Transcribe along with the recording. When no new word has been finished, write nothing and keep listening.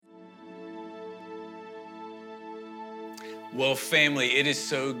Well, family, it is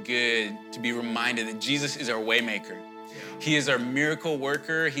so good to be reminded that Jesus is our waymaker. He is our miracle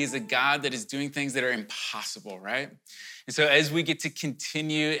worker. He is a God that is doing things that are impossible, right? And so as we get to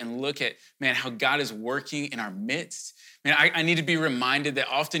continue and look at, man, how God is working in our midst, man, I need to be reminded that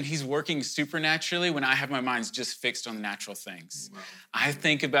often he's working supernaturally when I have my mind just fixed on the natural things. Wow. I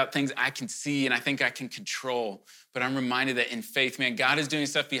think about things I can see and I think I can control, but I'm reminded that in faith, man, God is doing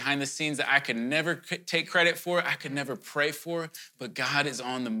stuff behind the scenes that I could never take credit for, I could never pray for, but God is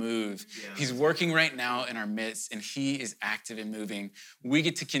on the move. Yeah. He's working right now in our midst, and he is active and moving. We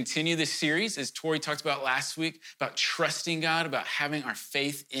get to continue this series, as Tori talked about last week, about trusting God, about having our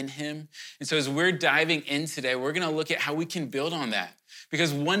faith in him. And so as we're diving in today, we're gonna look at how we can build on that,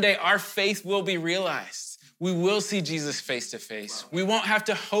 because one day our faith will be realized. We will see Jesus face to face. We won't have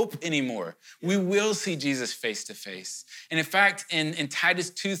to hope anymore. We will see Jesus face to face. And in fact, in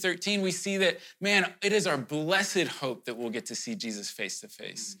Titus 2:13, we see that, man, it is our blessed hope that we'll get to see Jesus face to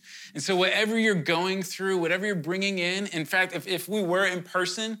face. And so whatever you're going through, whatever you're bringing in fact, if we were in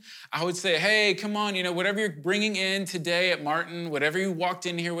person, I would say, hey, come on, whatever you're bringing in today at Martin, whatever you walked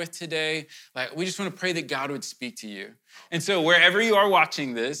in here with today, like, we just want to pray that God would speak to you. And so wherever you are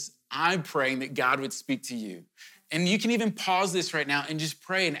watching this, I'm praying that God would speak to you. And you can even pause this right now and just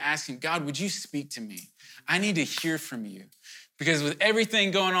pray and ask him, God, would you speak to me? I need to hear from you. Because with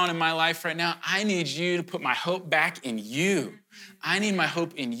everything going on in my life right now, I need you to put my hope back in you. I need my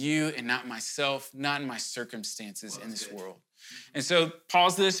hope in you and not myself, not in my circumstances in this world. And so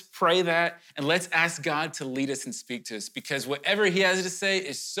pause this, pray that, and let's ask God to lead us and speak to us, because whatever he has to say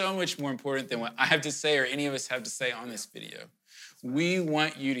is so much more important than what I have to say or any of us have to say on this video. We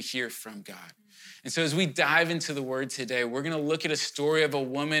want you to hear from God. And so as we dive into the word today, we're going to look at a story of a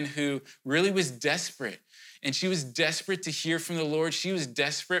woman who really was desperate. And she was desperate to hear from the Lord. She was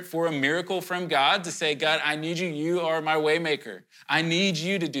desperate for a miracle from God, to say, God, I need you. You are my waymaker. I need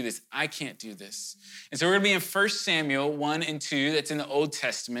you to do this. I can't do this. And so we're going to be in 1 Samuel 1 and 2. That's in the Old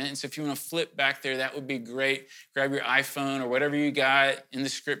Testament. And so if you want to flip back there, that would be great. Grab your iPhone or whatever you got in the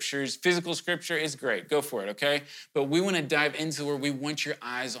scriptures. Physical scripture is great. Go for it, okay? But we want to dive into where we want your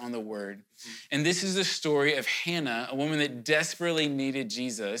eyes on the word. And this is the story of Hannah, a woman that desperately needed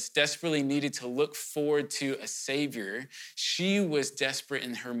Jesus, desperately needed to look forward to a savior. She was desperate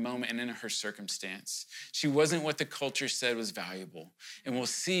in her moment and in her circumstance. She wasn't what the culture said was valuable. And we'll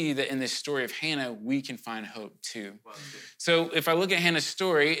see that in this story of Hannah, we can find hope too. So if I look at Hannah's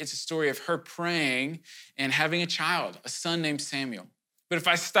story, it's a story of her praying and having a child, a son named Samuel. But if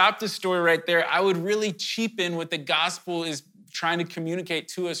I stop the story right there, I would really cheapen what the gospel is trying to communicate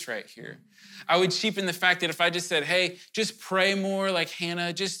to us right here. I would cheapen the fact that if I just said, hey, just pray more like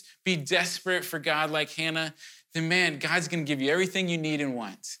Hannah, just be desperate for God like Hannah, then man, God's gonna give you everything you need and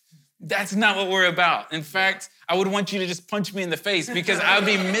want. That's not what we're about. In fact, I would want you to just punch me in the face, because I would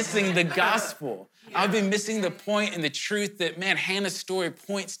be missing the gospel. I would be missing the point and the truth that, man, Hannah's story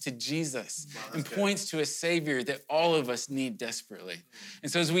points to Jesus and points to a savior that all of us need desperately. And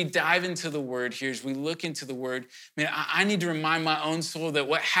so as we dive into the word here, as we look into the word, man, I need to remind my own soul that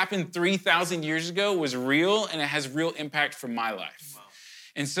what happened 3,000 years ago was real, and it has real impact for my life.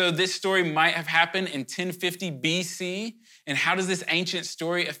 And so this story might have happened in 1050 BC. And how does this ancient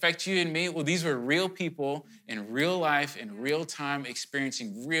story affect you and me? Well, these were real people in real life, in real time,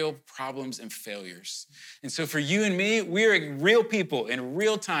 experiencing real problems and failures. And so for you and me, we are real people in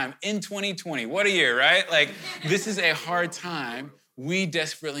real time in 2020. What a year, right? Like, this is a hard time. We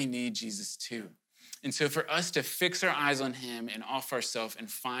desperately need Jesus too. And so for us to fix our eyes on him and off ourselves and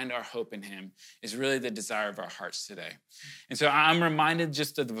find our hope in him is really the desire of our hearts today. And so I'm reminded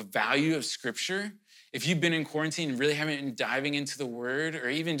just of the value of scripture. If you've been in quarantine and really haven't been diving into the word, or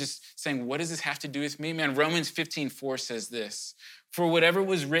even just saying, what does this have to do with me? Man, Romans 15:4 says this: for whatever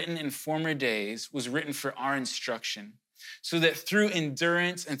was written in former days was written for our instruction, so that through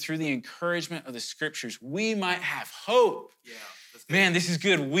endurance and through the encouragement of the scriptures, we might have hope. Yeah, man, this is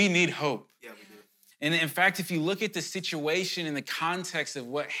good. We need hope. Yeah, we do. And in fact, if you look at the situation in the context of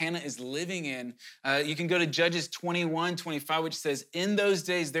what Hannah is living in, you can go to Judges 21:25, which says, in those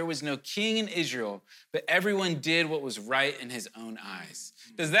days, there was no king in Israel, but everyone did what was right in his own eyes.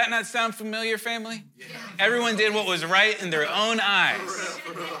 Does that not sound familiar, family? Yeah. Everyone did what was right in their own eyes.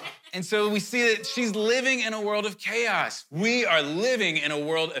 And so we see that she's living in a world of chaos. We are living in a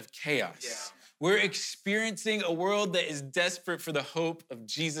world of chaos. Yeah. We're experiencing a world that is desperate for the hope of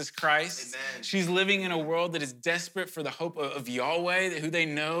Jesus Christ. Amen. She's living in a world that is desperate for the hope of Yahweh, who they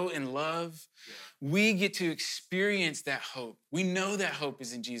know and love. Yeah. We get to experience that hope. We know that hope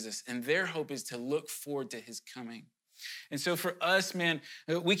is in Jesus, and their hope is to look forward to his coming. And so for us, man,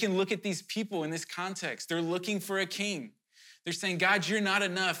 we can look at these people in this context. They're looking for a king. They're saying, God, you're not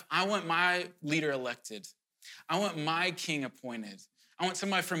enough. I want my leader elected. I want my king appointed. I want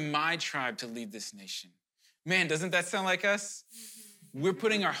somebody from my tribe to lead this nation. Man, doesn't that sound like us? We're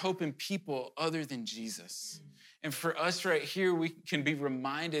putting our hope in people other than Jesus. And for us right here, we can be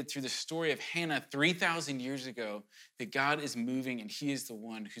reminded through the story of Hannah 3,000 years ago that God is moving and he is the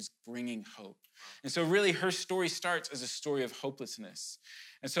one who's bringing hope. And so really her story starts as a story of hopelessness.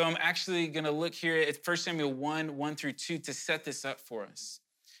 And so I'm actually going to look here at 1 Samuel 1:1-2 to set this up for us.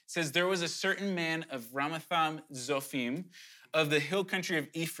 It says, there was a certain man of Ramathaim Zophim of the hill country of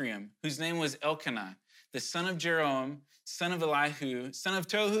Ephraim, whose name was Elkanah, the son of Jeroham, son of Elihu, son of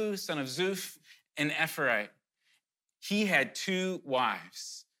Tohu, son of Zuph, an Ephraite. He had 2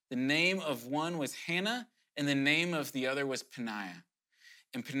 wives. The name of one was Hannah, and the name of the other was Peninnah.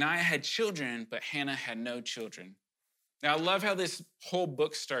 And Peninnah had children, but Hannah had no children. Now, I love how this whole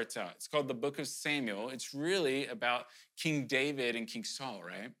book starts out. It's called the Book of Samuel. It's really about King David and King Saul,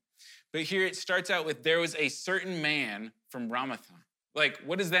 right? But here it starts out with, there was a certain man from Ramathaim. Like,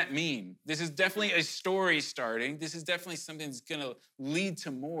 what does that mean? This is definitely a story starting. This is definitely something that's going to lead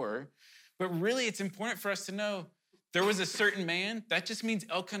to more. But really, it's important for us to know there was a certain man. That just means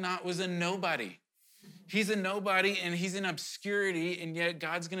Elkanah was a nobody. He's a nobody, and he's in obscurity, and yet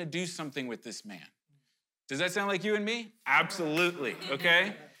God's going to do something with this man. Does that sound like you and me? Absolutely,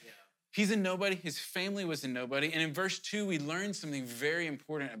 okay? He's a nobody. His family was a nobody. And in verse 2, we learn something very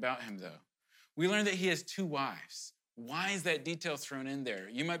important about him, though. We learn that he has 2 wives. Why is that detail thrown in there?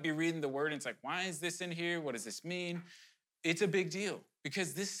 You might be reading the word, and it's like, why is this in here? What does this mean? It's a big deal,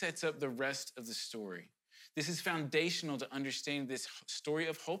 because this sets up the rest of the story. This is foundational to understanding this story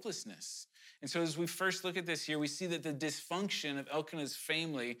of hopelessness. And so as we first look at this here, we see that the dysfunction of Elkanah's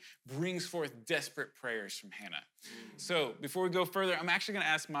family brings forth desperate prayers from Hannah. So before we go further, I'm actually going to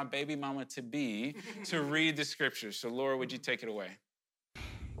ask my baby mama-to-be to read the scriptures. So Laura, would you take it away?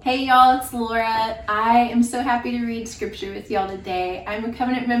 Hey y'all, it's Laura. I am so happy to read scripture with y'all today. I'm a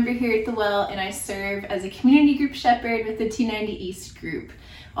covenant member here at The Well, and I serve as a community group shepherd with the 290 East group.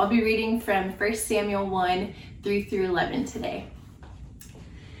 I'll be reading from 1 Samuel 1:3-11 today.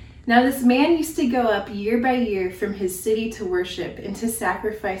 Now this man used to go up year by year from his city to worship and to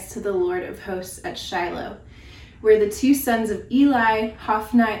sacrifice to the Lord of hosts at Shiloh, where the 2 sons of Eli,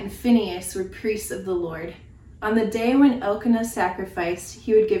 Hophni and Phinehas, were priests of the Lord. On the day when Elkanah sacrificed,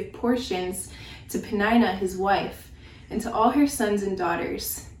 he would give portions to Peninnah his wife, and to all her sons and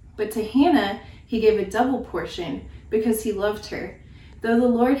daughters. But to Hannah he gave a double portion, because he loved her, though the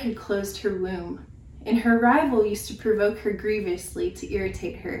Lord had closed her womb. And her rival used to provoke her grievously to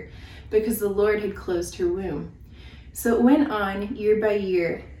irritate her, because the Lord had closed her womb. So it went on year by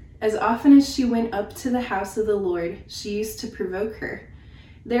year. As often as she went up to the house of the Lord, she used to provoke her.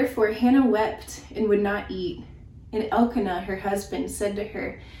 Therefore Hannah wept and would not eat. And Elkanah, her husband, said to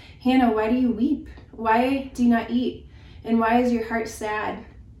her, Hannah, why do you weep? Why do you not eat? And why is your heart sad?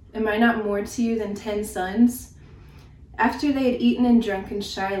 Am I not more to you than 10 sons? After they had eaten and drunk in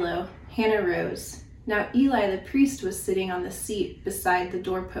Shiloh, Hannah rose. Now Eli the priest was sitting on the seat beside the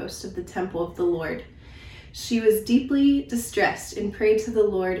doorpost of the temple of the Lord. She was deeply distressed and prayed to the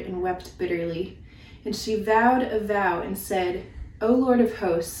Lord and wept bitterly. And she vowed a vow and said, O Lord of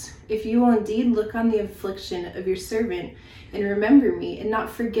hosts, if you will indeed look on the affliction of your servant and remember me and not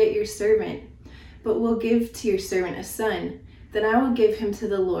forget your servant, but will give to your servant a son, then I will give him to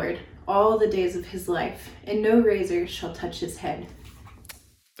the Lord all the days of his life, and no razor shall touch his head.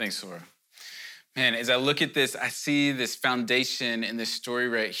 Thanks, Laura. Man, as I look at this, I see this foundation in this story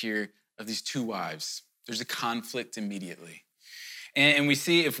right here of these 2 wives. There's a conflict immediately. And we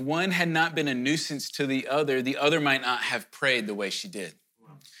see if one had not been a nuisance to the other might not have prayed the way she did.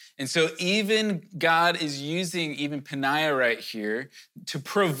 And so even God is using even Peninnah right here to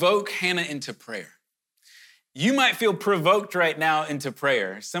provoke Hannah into prayer. You might feel provoked right now into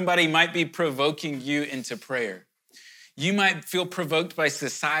prayer. Somebody might be provoking you into prayer. You might feel provoked by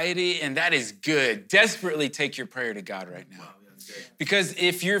society, and that is good. Desperately take your prayer to God right now. Because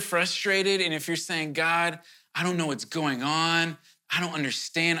if you're frustrated and if you're saying, God, I don't know what's going on, I don't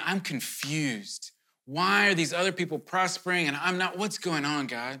understand, I'm confused. Why are these other people prospering and I'm not? What's going on,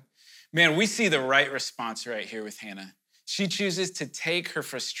 God? Man, we see the right response right here with Hannah. She chooses to take her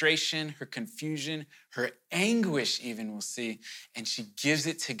frustration, her confusion, her anguish even, we'll see, and she gives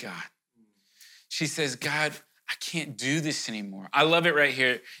it to God. She says, God, I can't do this anymore. I love it right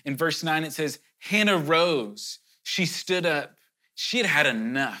here. In verse 9, it says, Hannah rose. She stood up. She had had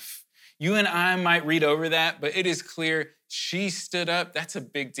enough. You and I might read over that, but it is clear she stood up. That's a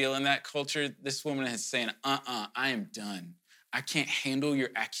big deal in that culture. This woman is saying, I am done. I can't handle your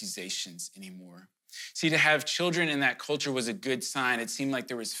accusations anymore. See, to have children in that culture was a good sign. It seemed like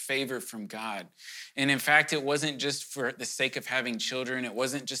there was favor from God. And in fact, it wasn't just for the sake of having children. It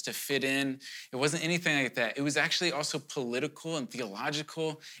wasn't just to fit in. It wasn't anything like that. It was actually also political and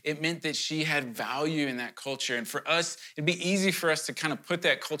theological. It meant that she had value in that culture. And for us, it'd be easy for us to kind of put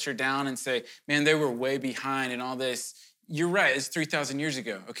that culture down and say, man, they were way behind and all this. You're right, it's 3,000 years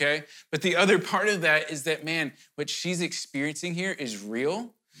ago, okay? But the other part of that is that, man, what she's experiencing here is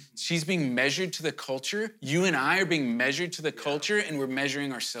real. She's being measured to the culture. You and I are being measured to the culture, and we're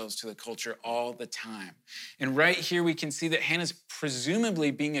measuring ourselves to the culture all the time. And right here, we can see that Hannah's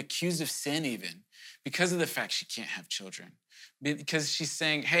presumably being accused of sin even because of the fact she can't have children. Because she's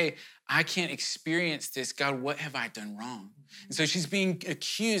saying, hey, I can't experience this. God, what have I done wrong? And so she's being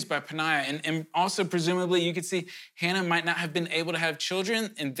accused by Peninnah. And also, presumably, you could see Hannah might not have been able to have children,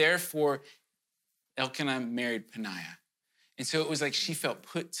 and therefore, Elkanah married Peninnah. And so it was like she felt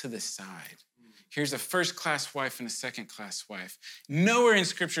put to the side. Here's a first-class wife and a second-class wife. Nowhere in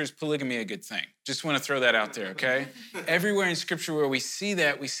Scripture is polygamy a good thing. Just want to throw that out there, okay? Everywhere in Scripture where we see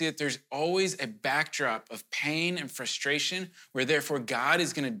that there's always a backdrop of pain and frustration where therefore God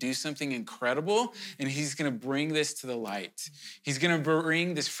is going to do something incredible and he's going to bring this to the light. He's going to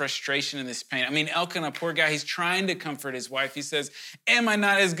bring this frustration and this pain. I mean, Elkanah, poor guy, he's trying to comfort his wife. He says, am I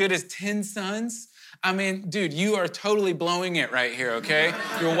not as good as 10 sons? I mean, dude, you are totally blowing it right here, okay?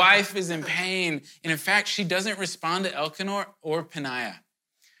 Your wife is in pain. And in fact, she doesn't respond to Elkanah or Peninnah,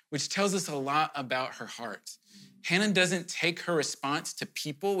 which tells us a lot about her heart. Hannah doesn't take her response to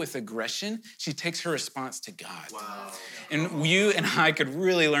people with aggression. She takes her response to God. Wow. And you and I could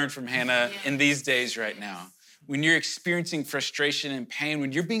really learn from Hannah in these days right now. When you're experiencing frustration and pain,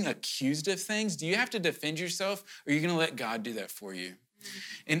 when you're being accused of things, do you have to defend yourself or are you going to let God do that for you?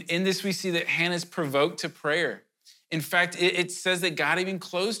 And in this, we see that Hannah's provoked to prayer. In fact, it says that God even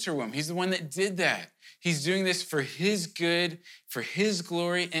closed her womb. He's the one that did that. He's doing this for his good, for his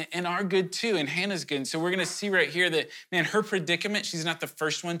glory, and our good too, and Hannah's good. And so we're going to see right here that, man, her predicament, she's not the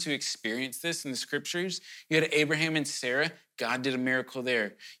first one to experience this in the Scriptures. You had Abraham and Sarah. God did a miracle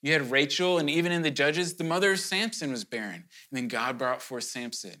there. You had Rachel, and even in the Judges, the mother of Samson was barren. And then God brought forth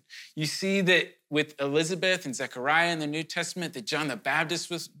Samson. You see that with Elizabeth and Zechariah in the New Testament, that John the Baptist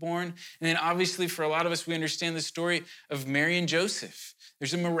was born. And then obviously for a lot of us, we understand the story of Mary and Joseph.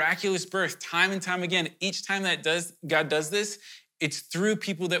 There's a miraculous birth time and time again. Each time that God does this, it's through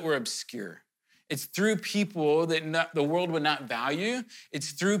people that were obscure. It's through people that the world would not value.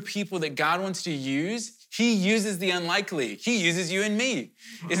 It's through people that God wants to use. He uses the unlikely. He uses you and me.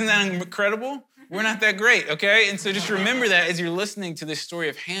 Isn't that incredible? We're not that great, okay? And so just remember that as you're listening to this story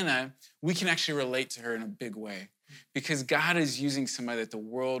of Hannah, we can actually relate to her in a big way because God is using somebody that the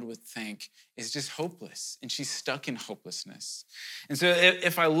world would think is just hopeless, and she's stuck in hopelessness. And so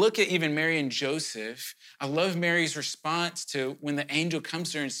if I look at even Mary and Joseph, I love Mary's response to when the angel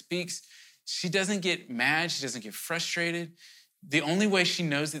comes to her and speaks. She doesn't get mad. She doesn't get frustrated. The only way she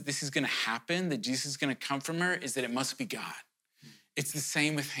knows that this is going to happen, that Jesus is going to come from her, is that it must be God. It's the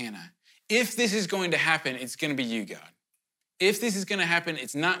same with Hannah. If this is going to happen, it's going to be you, God. If this is going to happen,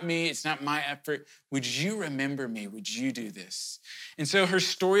 it's not me, it's not my effort. Would you remember me? Would you do this? And so her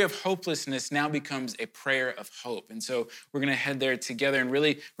story of hopelessness now becomes a prayer of hope. And so we're going to head there together and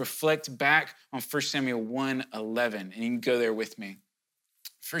really reflect back on 1 Samuel 1:11. And you can go there with me.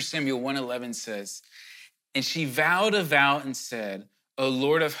 1 Samuel 1:11 says, and she vowed a vow and said, O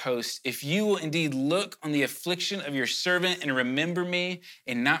Lord of hosts, if you will indeed look on the affliction of your servant and remember me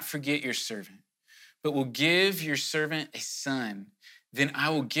and not forget your servant, but will give your servant a son, then I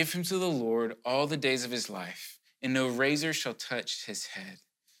will give him to the Lord all the days of his life, and no razor shall touch his head.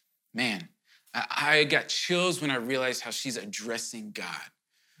 Man, I got chills when I realized how she's addressing God.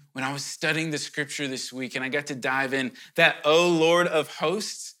 When I was studying the Scripture this week and I got to dive in, that O Lord of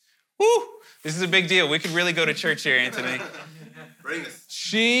hosts, whoo, this is a big deal. We could really go to church here, Anthony.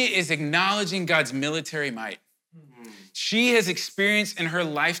 She is acknowledging God's military might. She has experienced in her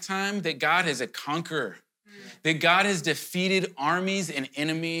lifetime that God is a conqueror, that God has defeated armies and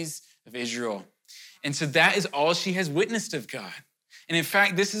enemies of Israel. And so that is all she has witnessed of God. And in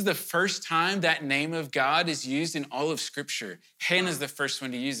fact, this is the first time that name of God is used in all of Scripture. Hannah's the first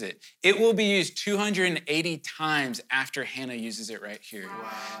one to use it. It will be used 280 times after Hannah uses it right here.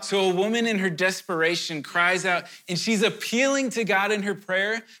 Wow. So a woman in her desperation cries out, and she's appealing to God in her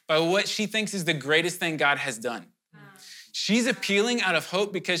prayer by what she thinks is the greatest thing God has done. She's appealing out of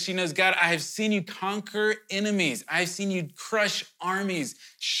hope because she knows, God, I have seen you conquer enemies. I have seen you crush armies.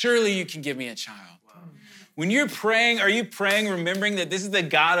 Surely you can give me a child. Wow. When you're praying, are you praying remembering that this is the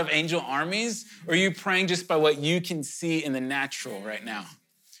God of angel armies? Or are you praying just by what you can see in the natural right now?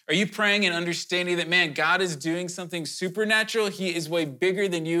 Are you praying and understanding that, man, God is doing something supernatural? He is way bigger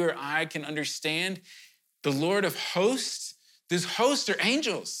than you or I can understand. The Lord of hosts, those hosts are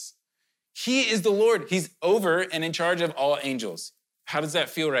angels. He is the Lord. He's over and in charge of all angels. How does that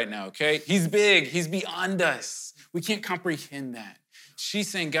feel right now, okay? He's big. He's beyond us. We can't comprehend that. She's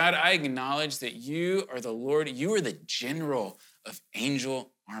saying, God, I acknowledge that you are the Lord. You are the general of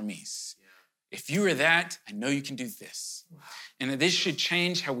angel armies. If you are that, I know you can do this. And this should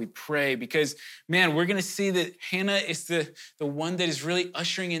change how we pray because, man, we're going to see that Hannah is the one that is really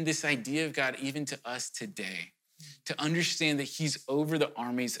ushering in this idea of God even to us today, to understand that he's over the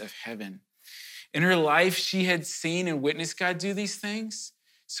armies of heaven. In her life, she had seen and witnessed God do these things,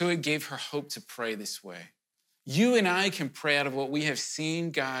 so it gave her hope to pray this way. You and I can pray out of what we have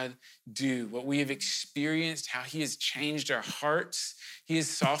seen God do, what we have experienced, how he has changed our hearts. He has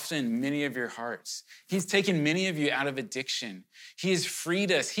softened many of your hearts. He's taken many of you out of addiction. He has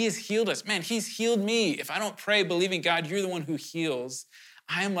freed us. He has healed us. Man, he's healed me. If I don't pray believing, God, you're the one who heals,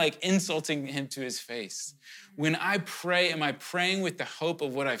 I am like insulting him to his face. When I pray, am I praying with the hope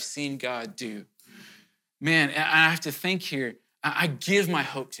of what I've seen God do? Man, I have to think here, I give my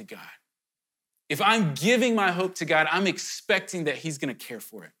hope to God. If I'm giving my hope to God, I'm expecting that he's going to care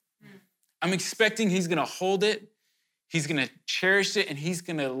for it. I'm expecting he's going to hold it, he's going to cherish it, and he's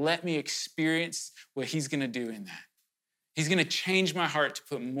going to let me experience what he's going to do in that. He's going to change my heart to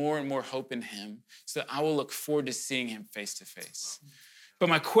put more and more hope in him so that I will look forward to seeing him face to face. But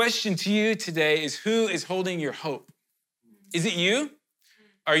my question to you today is, who is holding your hope? Is it you?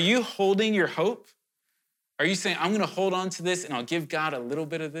 Are you holding your hope? Are you saying, I'm going to hold on to this and I'll give God a little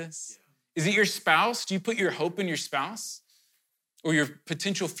bit of this? Is it your spouse? Do you put your hope in your spouse or your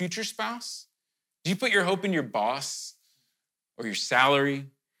potential future spouse? Do you put your hope in your boss or your salary?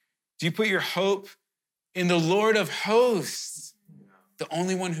 Do you put your hope in the Lord of hosts, the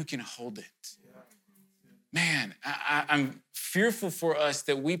only one who can hold it? Man, I'm fearful for us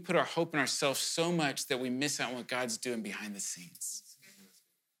that we put our hope in ourselves so much that we miss out on what God's doing behind the scenes.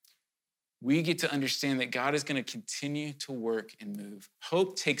 We get to understand that God is going to continue to work and move.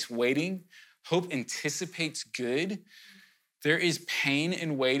 Hope takes waiting. Hope anticipates good. There is pain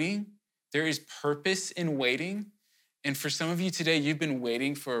in waiting. There is purpose in waiting. And for some of you today, you've been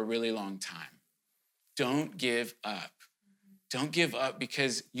waiting for a really long time. Don't give up. Don't give up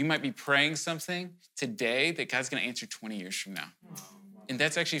because you might be praying something today that God's going to answer 20 years from now. And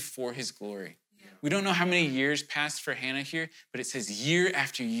that's actually for his glory. We don't know how many years passed for Hannah here, but it says year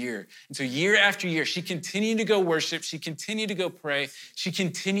after year. And so year after year, she continued to go worship. She continued to go pray. She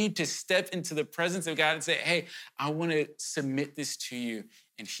continued to step into the presence of God and say, hey, I want to submit this to you.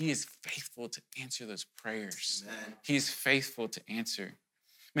 And he is faithful to answer those prayers. Amen. He is faithful to answer.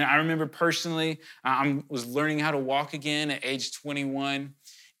 Man, I remember personally, I was learning how to walk again at age 21.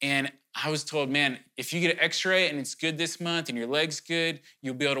 And I was told, man, if you get an x-ray and it's good this month and your leg's good,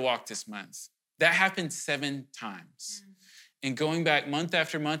 you'll be able to walk this month. That happened 7 times. And going back month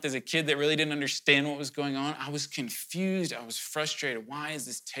after month as a kid that really didn't understand what was going on, I was confused. I was frustrated. Why is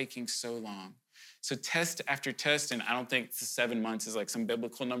this taking so long? So test after test, and I don't think 7 months is like some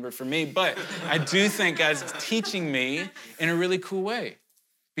biblical number for me, but I do think God's teaching me in a really cool way.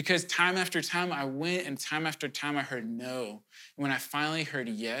 Because time after time I went and time after time I heard no. And when I finally heard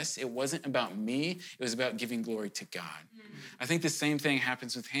yes, it wasn't about me, it was about giving glory to God. I think the same thing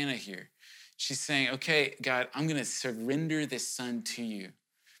happens with Hannah here. She's saying, okay, God, I'm going to surrender this son to you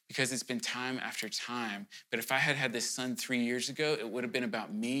because it's been time after time. But if I had had this son 3 years ago, it would have been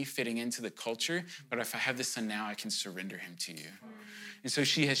about me fitting into the culture. But if I have this son now, I can surrender him to you. And so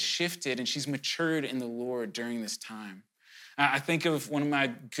she has shifted and she's matured in the Lord during this time. I think of one of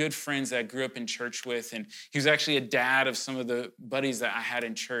my good friends that I grew up in church with, and he was actually a dad of some of the buddies that I had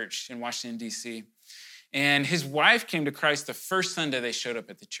in church in Washington, D.C. And his wife came to Christ the first Sunday they showed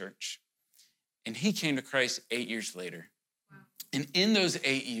up at the church. And he came to Christ 8 years later. Wow. And in those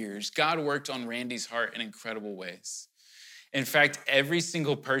 8 years, God worked on Randy's heart in incredible ways. In fact, every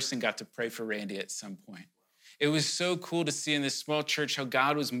single person got to pray for Randy at some point. It was so cool to see in this small church how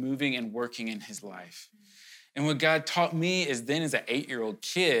God was moving and working in his life. And what God taught me is then as an 8-year-old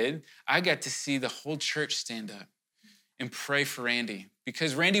kid, I got to see the whole church stand up and pray for Randy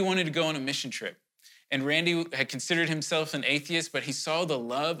because Randy wanted to go on a mission trip. And Randy had considered himself an atheist, but he saw the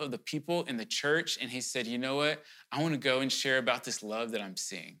love of the people in the church, and he said, you know what? I want to go and share about this love that I'm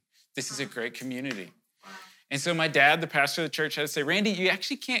seeing. This is a great community. And so my dad, the pastor of the church, had to say, Randy, you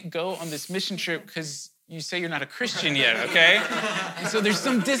actually can't go on this mission trip because you say you're not a Christian yet, okay? And so there's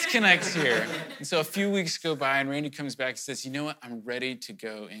some disconnects here. And so a few weeks go by, and Randy comes back and says, you know what? I'm ready to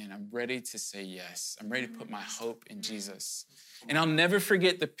go in. I'm ready to say yes. I'm ready to put my hope in Jesus. And I'll never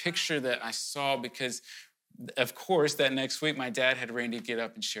forget the picture that I saw because, of course, that next week, my dad had Randy get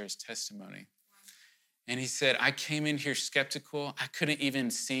up and share his testimony. And he said, I came in here skeptical. I couldn't even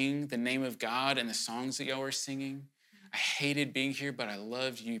sing the name of God and the songs that y'all were singing. I hated being here, but I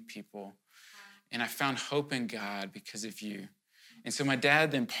loved you people. And I found hope in God because of you. And so my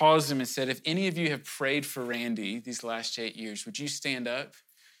dad then paused him and said, if any of you have prayed for Randy these last 8 years, would you stand up?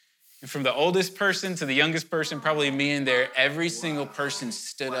 And from the oldest person to the youngest person, probably me in there, every single person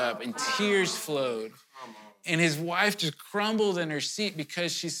stood up and tears flowed. And his wife just crumbled in her seat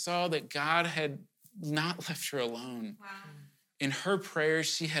because she saw that God had not left her alone. Wow. In her prayers,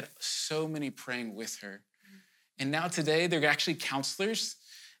 she had so many praying with her. And now today, they're actually counselors,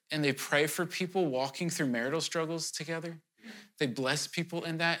 and they pray for people walking through marital struggles together. They bless people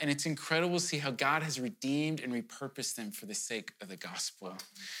in that, and it's incredible to see how God has redeemed and repurposed them for the sake of the gospel.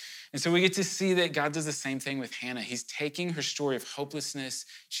 And so we get to see that God does the same thing with Hannah. He's taking her story of hopelessness.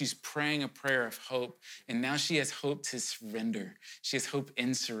 She's praying a prayer of hope, and now she has hope to surrender. She has hope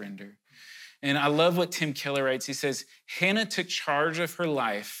in surrender. And I love what Tim Keller writes. He says, Hannah took charge of her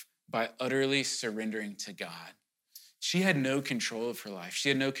life by utterly surrendering to God. She had no control of her life. She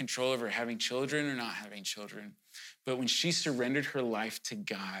had no control over having children or not having children. But when she surrendered her life to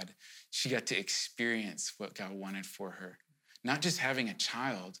God, she got to experience what God wanted for her. Not just having a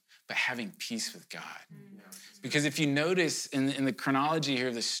child, but having peace with God. Because if you notice in the chronology here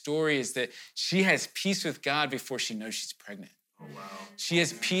of the story is that she has peace with God before she knows she's pregnant. Oh, wow. She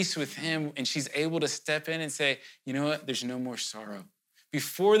has peace with him, and she's able to step in and say, you know what, there's no more sorrow.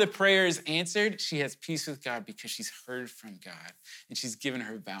 Before the prayer is answered, she has peace with God because she's heard from God, and she's given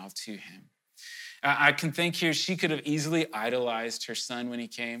her vow to him. I can think here, she could have easily idolized her son when he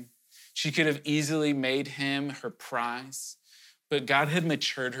came. She could have easily made him her prize, but God had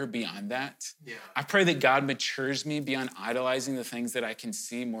matured her beyond that. Yeah. I pray that God matures me beyond idolizing the things that I can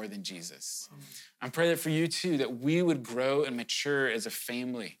see more than Jesus. I pray that for you too, that we would grow and mature as a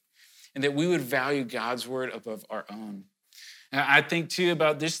family and that we would value God's word above our own. And I think too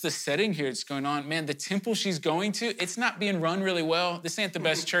about just the setting here that's going on. Man, the temple she's going to, it's not being run really well. This ain't the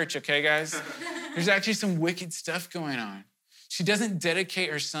best church, okay, guys? There's actually some wicked stuff going on. She doesn't dedicate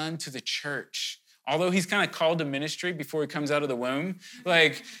her son to the church. Although he's kind of called to ministry before he comes out of the womb,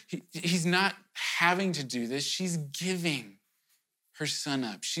 like he's not having to do this. She's giving her son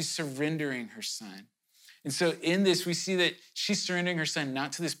up. She's surrendering her son. And so in this, we see that she's surrendering her son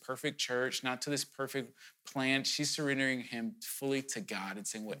not to this perfect church, not to this perfect plan. She's surrendering him fully to God and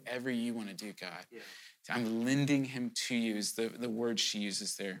saying, whatever you want to do, God, I'm lending him to you is the word she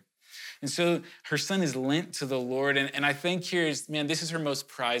uses there. And so her son is lent to the Lord. And I think here is, man, this is her most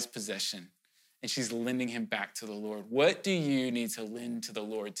prized possession. And she's lending him back to the Lord. What do you need to lend to the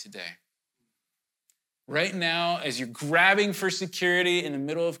Lord today? Right now, as you're grabbing for security in the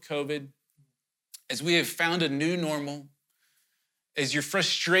middle of COVID, as we have found a new normal, as your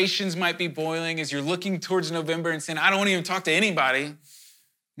frustrations might be boiling, as you're looking towards November and saying, I don't want to even talk to anybody,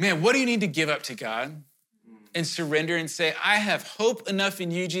 man, what do you need to give up to God? And surrender and say, I have hope enough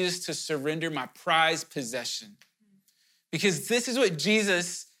in you, Jesus, to surrender my prized possession. Because this is what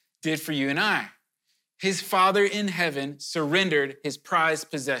Jesus did for you and I. His Father in heaven surrendered his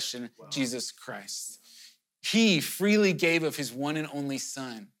prized possession, Jesus Christ. He freely gave of his one and only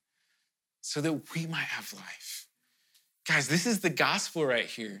Son so that we might have life. Guys, this is the gospel right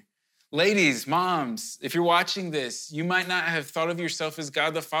here. Ladies, moms, if you're watching this, you might not have thought of yourself as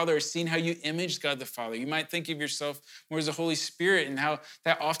God the Father or seen how you imaged God the Father. You might think of yourself more as the Holy Spirit and how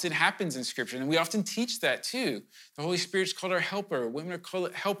that often happens in Scripture. And we often teach that too. The Holy Spirit's called our helper. Women are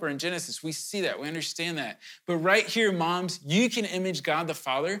called helper in Genesis. We see that. We understand that. But right here, moms, you can image God the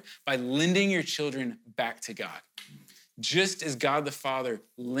Father by lending your children back to God. Just as God the Father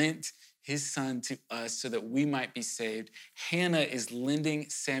lent his son to us so that we might be saved. Hannah is lending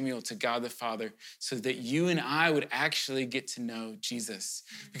Samuel to God the Father so that you and I would actually get to know Jesus.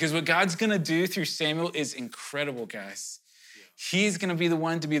 Because what God's gonna do through Samuel is incredible, guys. He's gonna be the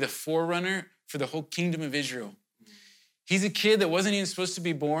one to be the forerunner for the whole kingdom of Israel. He's a kid that wasn't even supposed to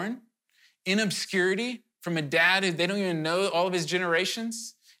be born in obscurity from a dad who they don't even know all of his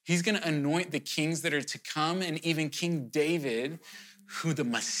generations. He's gonna anoint the kings that are to come and even King David, who the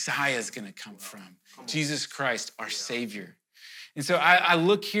Messiah is going to come from, Jesus Christ, our Savior. And so I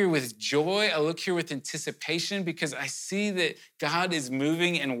look here with joy. I look here with anticipation because I see that God is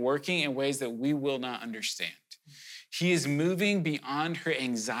moving and working in ways that we will not understand. He is moving beyond her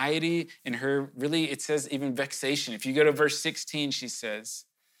anxiety and her, really, it says even vexation. If you go to verse 16, she says,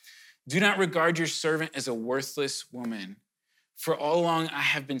 do not regard your servant as a worthless woman. For all along I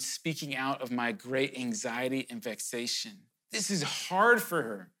have been speaking out of my great anxiety and vexation. This is hard for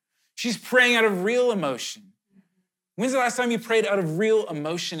her. She's praying out of real emotion. When's the last time you prayed out of real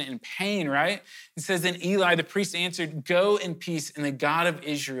emotion and pain, right? It says, then Eli, the priest, answered, go in peace, and the God of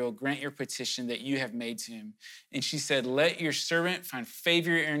Israel grant your petition that you have made to him. And she said, let your servant find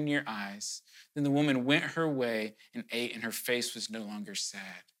favor in your eyes. Then the woman went her way and ate, and her face was no longer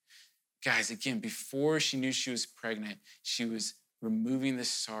sad. Guys, again, before she knew she was pregnant, she was removing the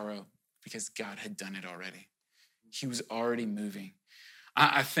sorrow because God had done it already. He was already moving.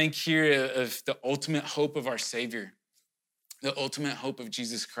 I think here of the ultimate hope of our Savior, the ultimate hope of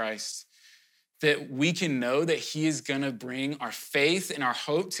Jesus Christ, that we can know that he is going to bring our faith and our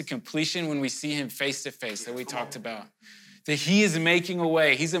hope to completion when we see him face to face that we talked about. That he is making a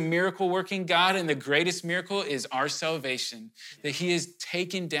way. He's a miracle working God, and the greatest miracle is our salvation. That he has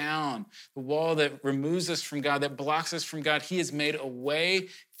taken down the wall that removes us from God, that blocks us from God. He has made a way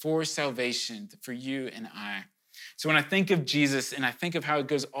for salvation for you and I. So when I think of Jesus and I think of how it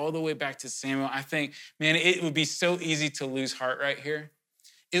goes all the way back to Samuel, I think, man, it would be so easy to lose heart right here.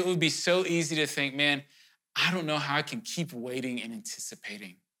 It would be so easy to think, man, I don't know how I can keep waiting and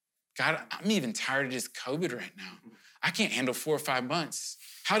anticipating. God, I'm even tired of just COVID right now. I can't handle 4 or 5 months.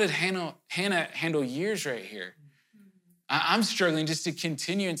 How did Hannah handle years right here? I'm struggling just to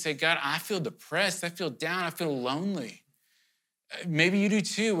continue and say, God, I feel depressed. I feel down. I feel lonely. Maybe you do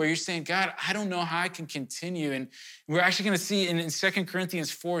too, where you're saying, God, I don't know how I can continue. And we're actually going to see in 2 Corinthians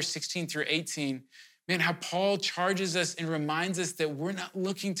 4, 16 through 18, man, how Paul charges us and reminds us that we're not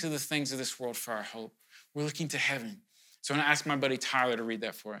looking to the things of this world for our hope. We're looking to heaven. So I'm going to ask my buddy Tyler to read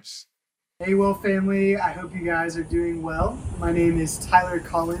that for us. Hey, Well family. I hope you guys are doing well. My name is Tyler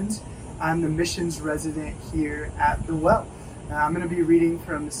Collins. I'm the missions resident here at The Well. I'm going to be reading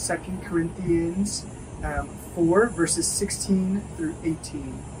from 2 Corinthians 4, verses 16 through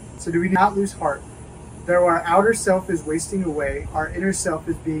 18. So do we not lose heart? Though our outer self is wasting away, our inner self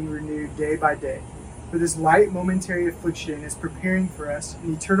is being renewed day by day. For this light momentary affliction is preparing for us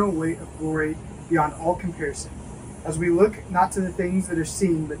an eternal weight of glory beyond all comparison, as we look not to the things that are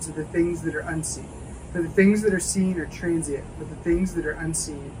seen, but to the things that are unseen. For the things that are seen are transient, but the things that are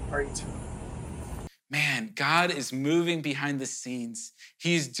unseen are eternal. Man, God is moving behind the scenes.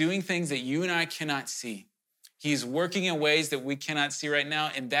 He is doing things that you and I cannot see. He is working in ways that we cannot see right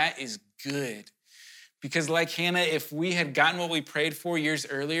now, and that is good. Because like Hannah, if we had gotten what we prayed for years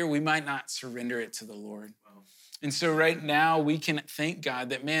earlier, we might not surrender it to the Lord. Wow. And so right now, we can thank God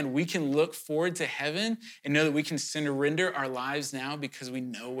that, man, we can look forward to heaven and know that we can surrender our lives now because we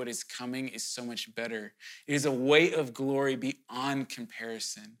know what is coming is so much better. It is a weight of glory beyond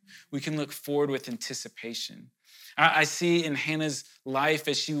comparison. We can look forward with anticipation. I see in Hannah's life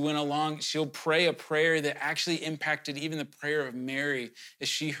as she went along, she'll pray a prayer that actually impacted even the prayer of Mary as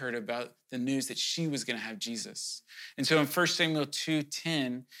she heard about the news that she was going to have Jesus. And so in 1 Samuel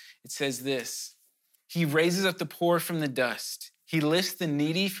 2:10, it says this, he raises up the poor from the dust. He lifts the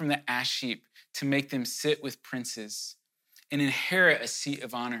needy from the ash heap to make them sit with princes and inherit a seat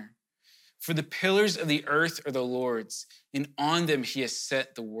of honor. For the pillars of the earth are the Lord's, and on them he has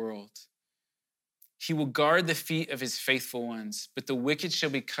set the world. He will guard the feet of his faithful ones, but the wicked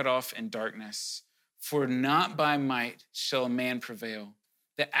shall be cut off in darkness. For not by might shall a man prevail.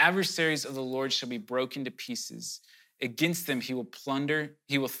 The adversaries of the Lord shall be broken to pieces. Against them he will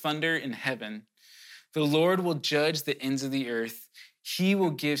thunder in heaven. The Lord will judge the ends of the earth. He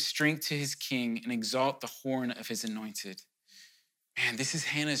will give strength to his king and exalt the horn of his anointed. Man, this is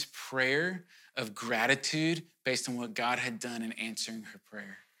Hannah's prayer of gratitude based on what God had done in answering her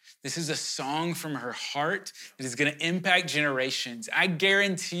prayer. This is a song from her heart that is going to impact generations. I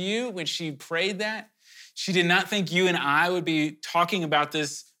guarantee you, when she prayed that, she did not think you and I would be talking about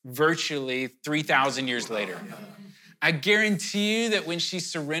this virtually 3,000 years later. I guarantee you that when she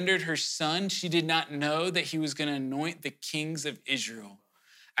surrendered her son, she did not know that he was going to anoint the kings of Israel.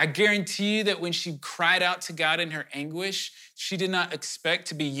 I guarantee you that when she cried out to God in her anguish, she did not expect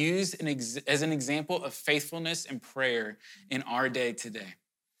to be used as an example of faithfulness and prayer in our day today.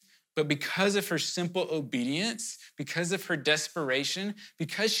 But because of her simple obedience, because of her desperation,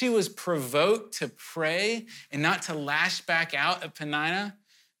 because she was provoked to pray and not to lash back out at Peninnah,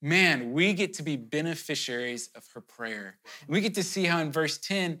 man, we get to be beneficiaries of her prayer. And we get to see how in verse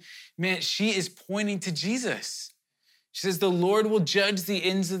 10, man, she is pointing to Jesus. She says, the Lord will judge the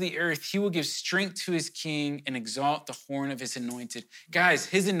ends of the earth. He will give strength to his king and exalt the horn of his anointed. Guys,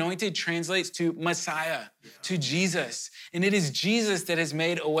 his anointed translates to Messiah, to Jesus. And it is Jesus that has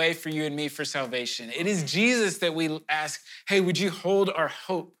made a way for you and me for salvation. It is Jesus that we ask, hey, would you hold our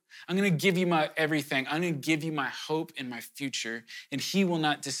hope? I'm going to give you my everything. I'm going to give you my hope and my future, and he will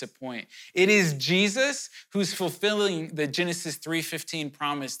not disappoint. It is Jesus who's fulfilling the Genesis 3:15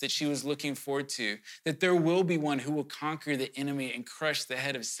 promise that she was looking forward to, that there will be one who will conquer the enemy and crush the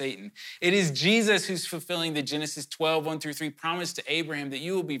head of Satan. It is Jesus who's fulfilling the Genesis 12:1-3 promise to Abraham that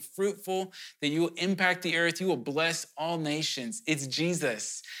you will be fruitful, that you will impact the earth, you will bless all nations. It's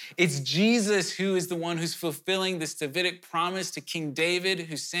Jesus. It's Jesus who is the one who's fulfilling this Davidic promise to King David,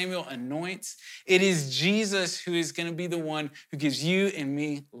 who Samuel anoints. It is Jesus who is going to be the one who gives you and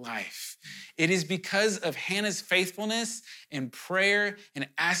me life. It is because of Hannah's faithfulness and prayer and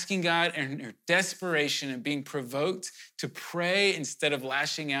asking God and her desperation and being provoked to pray instead of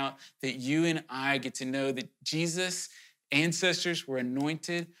lashing out that you and I get to know that Jesus' ancestors were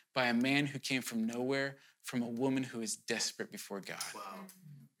anointed by a man who came from nowhere, from a woman who is desperate before God. Wow.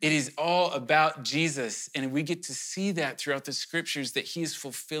 It is all about Jesus, and we get to see that throughout the scriptures that he is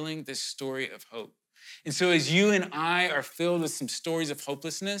fulfilling this story of hope. And so as you and I are filled with some stories of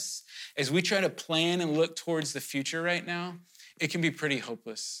hopelessness, as we try to plan and look towards the future right now, it can be pretty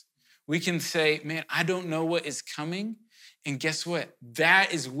hopeless. We can say, man, I don't know what is coming. And guess what?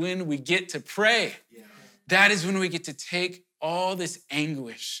 That is when we get to pray. Yeah. That is when we get to take all this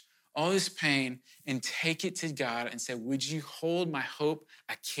anguish, all this pain, and take it to God and say, would you hold my hope?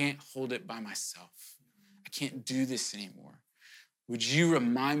 I can't hold it by myself. I can't do this anymore. Would you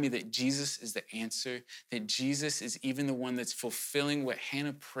remind me that Jesus is the answer, that Jesus is even the one that's fulfilling what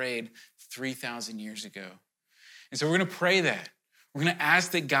Hannah prayed 3,000 years ago? And so we're going to pray that. We're going to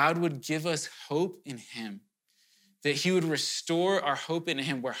ask that God would give us hope in him, that he would restore our hope in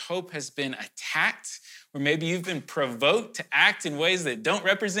him where hope has been attacked, where maybe you've been provoked to act in ways that don't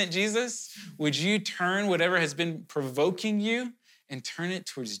represent Jesus. Would you turn whatever has been provoking you and turn it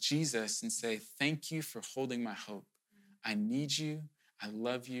towards Jesus and say, thank you for holding my hope. I need you. I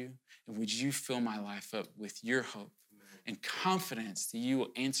love you. And would you fill my life up with your hope and confidence that you will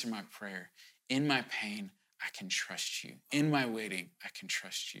answer my prayer? In my pain, I can trust you. In my waiting, I can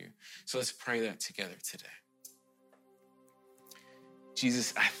trust you. So let's pray that together today.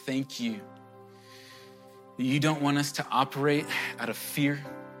 Jesus, I thank you that you don't want us to operate out of fear.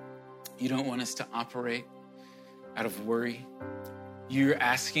 You don't want us to operate out of worry. You're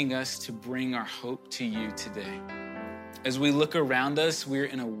asking us to bring our hope to you today. As we look around us, we're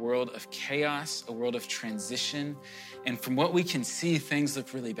in a world of chaos, a world of transition. And from what we can see, things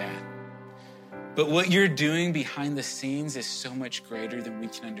look really bad. But what you're doing behind the scenes is so much greater than we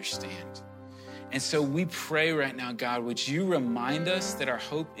can understand. And so we pray right now, God, would you remind us that our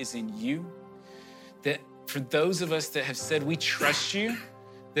hope is in you? That for those of us that have said we trust you,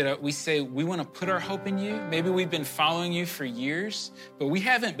 that we say we want to put our hope in you. Maybe we've been following you for years, but we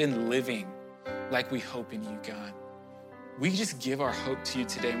haven't been living like we hope in you, God. We just give our hope to you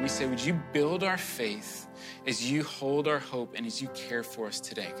today, and we say, would you build our faith as you hold our hope and as you care for us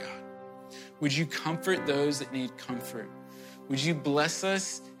today, God? Would you comfort those that need comfort? Would you bless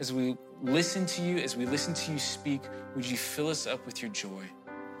us as we listen to you, as we listen to you speak? Would you fill us up with your joy?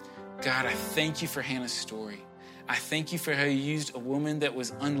 God, I thank you for Hannah's story. I thank you for how you used a woman that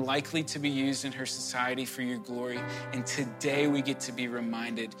was unlikely to be used in her society for your glory. And today we get to be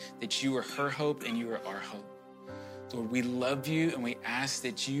reminded that you are her hope and you are our hope. Lord, we love you, and we ask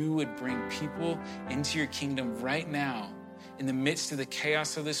that you would bring people into your kingdom right now in the midst of the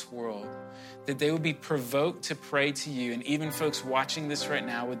chaos of this world, that they would be provoked to pray to you. And even folks watching this right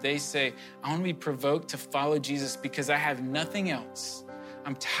now, would they say, I want to be provoked to follow Jesus because I have nothing else.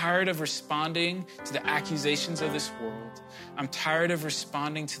 I'm tired of responding to the accusations of this world. I'm tired of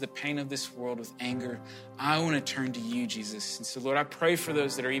responding to the pain of this world with anger. I want to turn to you, Jesus. And so, Lord, I pray for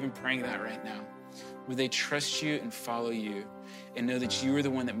those that are even praying that right now. Would they trust you and follow you and know that you are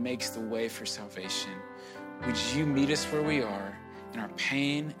the one that makes the way for salvation? Would you meet us where we are in our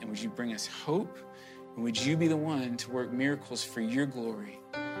pain, and would you bring us hope? And would you be the one to work miracles for your glory,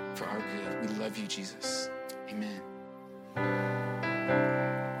 for our good? We love you, Jesus. Amen.